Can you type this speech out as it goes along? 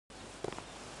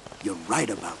You're right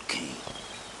about Kane.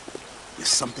 There's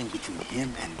something between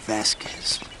him and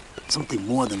Vasquez. Something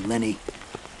more than Lenny.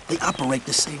 They operate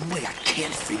the same way. I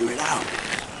can't figure it out.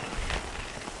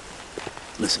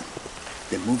 Listen,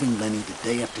 they're moving Lenny the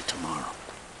day after tomorrow.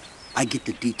 I get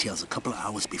the details a couple of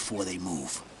hours before they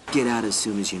move. Get out as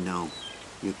soon as you know.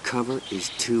 Your cover is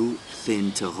too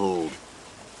thin to hold.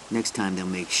 Next time they'll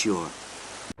make sure.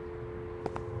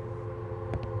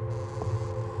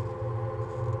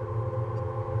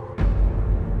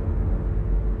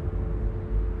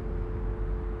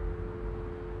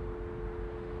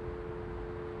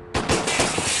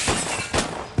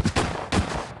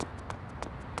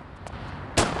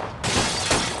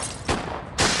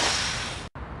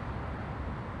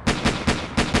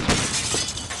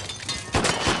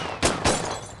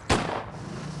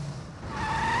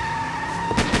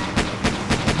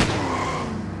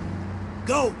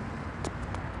 Go!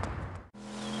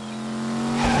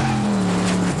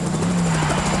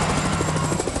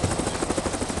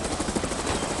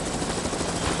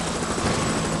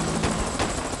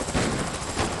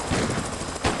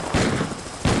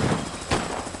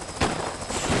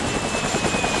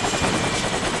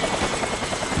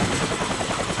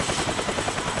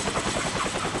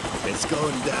 It's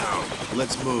going down.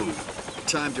 Let's move.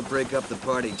 Time to break up the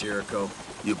party, Jericho.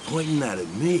 You're pointing that at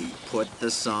me. Put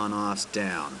the sawn-offs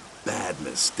down. Bad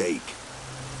mistake.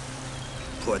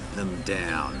 Put them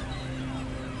down.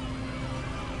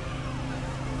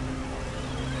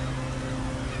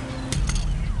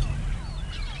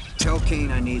 Tell Kane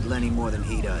I need Lenny more than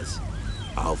he does.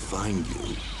 I'll find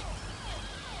you.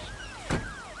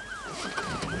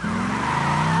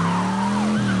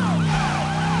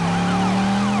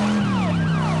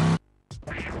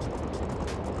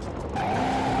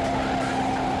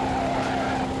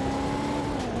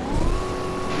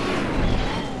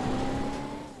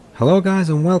 Hello guys,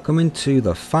 and welcome into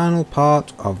the final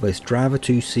part of this Driver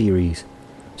 2 series.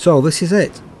 So this is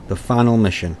it, the final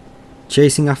mission,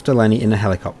 chasing after Lenny in a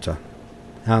helicopter.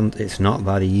 And it's not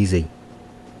that easy,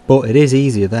 but it is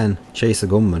easier than Chase a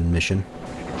Gunman mission.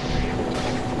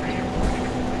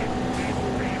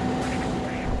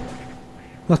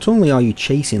 Not only are you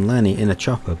chasing Lenny in a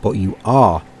chopper, but you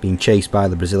are being chased by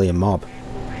the Brazilian mob.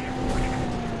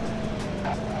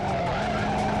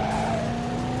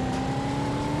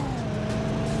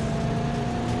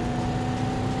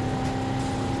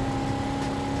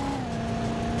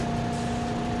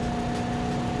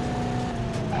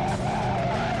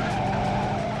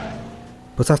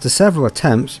 But after several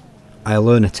attempts, I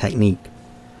learn a technique.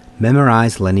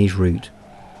 Memorise Lenny's route.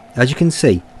 As you can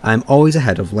see, I am always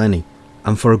ahead of Lenny,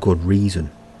 and for a good reason.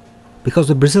 Because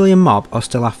the Brazilian mob are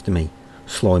still after me,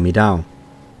 slowing me down.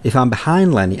 If I'm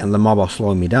behind Lenny and the mob are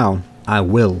slowing me down, I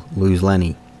will lose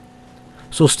Lenny.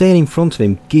 So staying in front of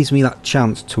him gives me that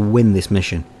chance to win this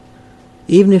mission.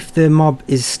 Even if the mob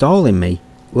is stalling me,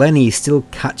 Lenny is still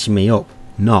catching me up,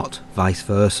 not vice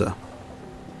versa.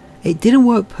 It didn't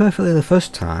work perfectly the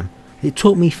first time. It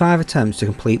took me 5 attempts to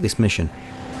complete this mission.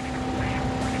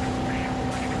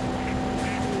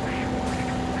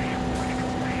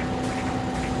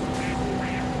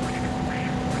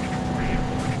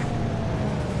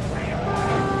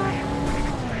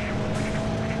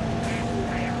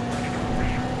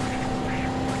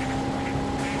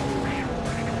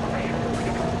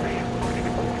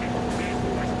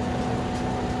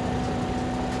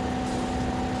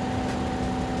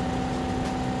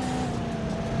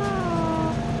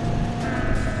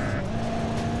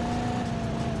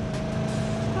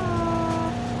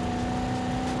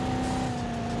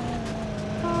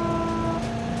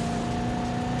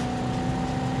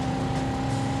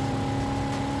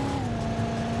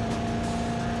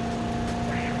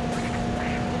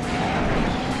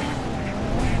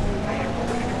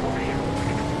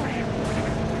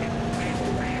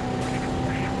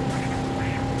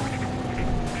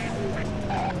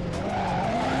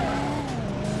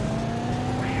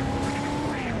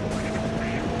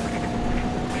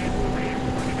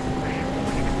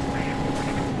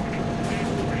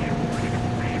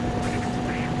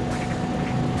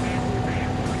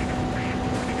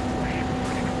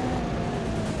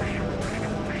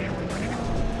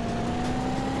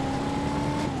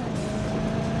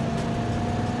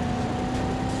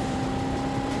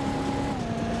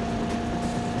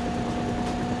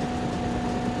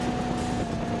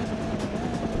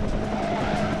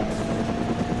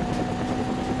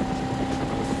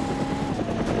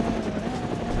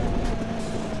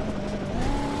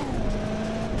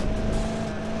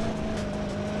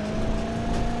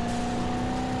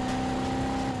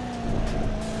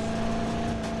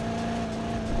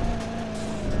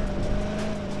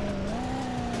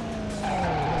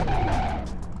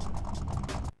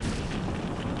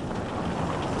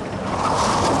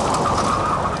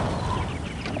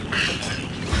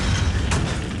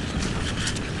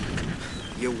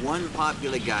 one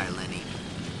popular guy, Lenny.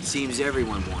 Seems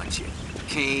everyone wants you.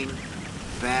 Kane,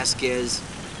 Vasquez,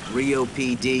 Rio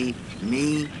PD,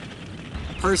 me.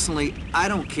 Personally, I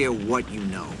don't care what you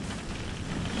know.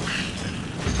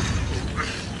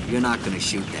 You're not gonna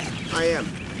shoot that. I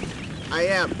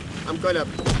am. I'm gonna...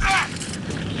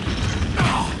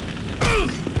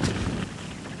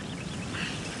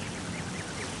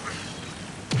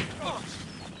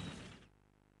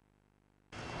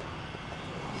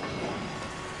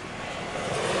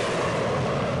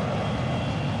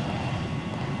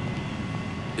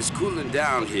 It's cooling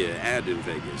down here and in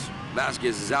Vegas.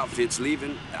 Vasquez's outfit's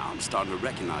leaving. I'm starting to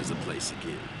recognize the place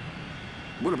again.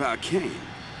 What about Kane?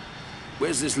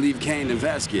 Where's this leave Kane and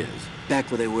Vasquez?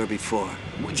 Back where they were before.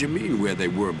 What do you mean where they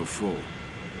were before?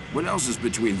 What else is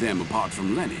between them apart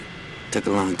from Lenny? Took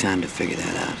a long time to figure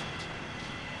that out.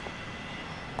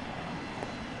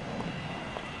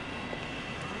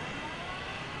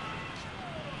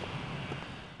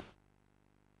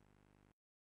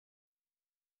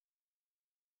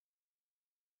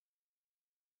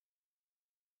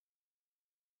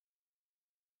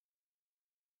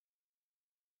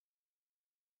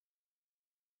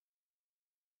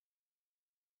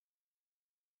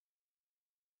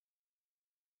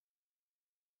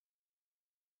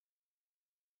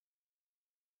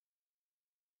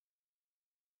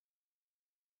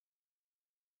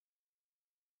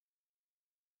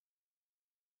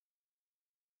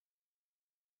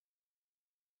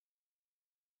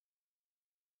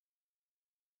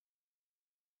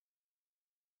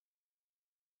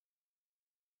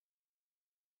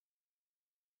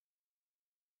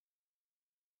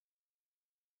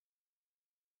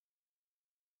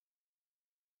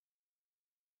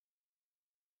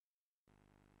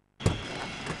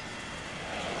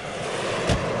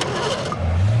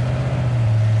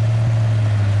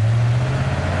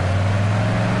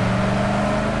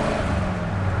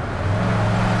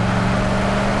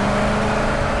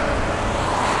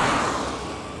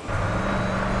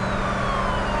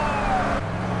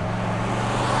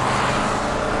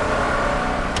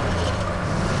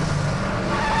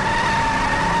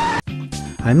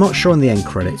 I'm not showing the end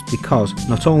credits because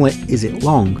not only is it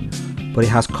long, but it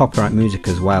has copyright music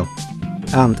as well,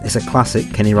 and it's a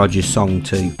classic Kenny Rogers song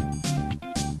too.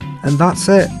 And that's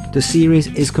it, the series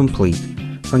is complete.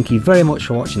 Thank you very much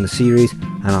for watching the series,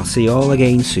 and I'll see you all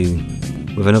again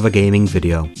soon with another gaming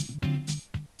video.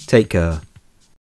 Take care.